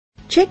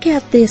Check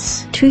out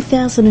this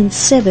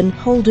 2007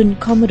 Holden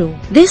Commodore.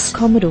 This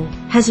Commodore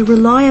has a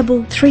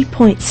reliable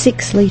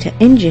 3.6 litre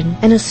engine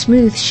and a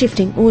smooth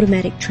shifting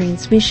automatic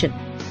transmission.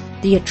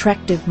 The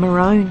attractive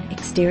maroon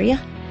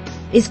exterior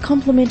is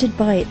complemented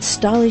by its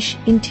stylish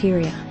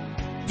interior.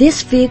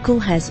 This vehicle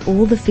has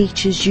all the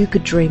features you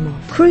could dream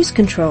of. Cruise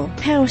control,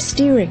 power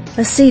steering,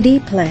 a CD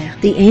player.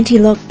 The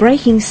anti-lock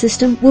braking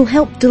system will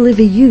help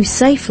deliver you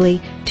safely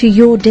to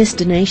your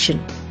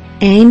destination,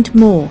 and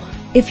more.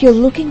 If you're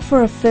looking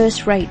for a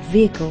first-rate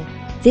vehicle,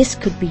 this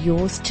could be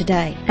yours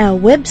today. Our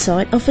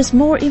website offers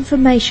more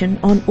information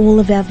on all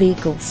of our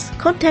vehicles.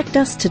 Contact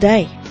us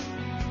today.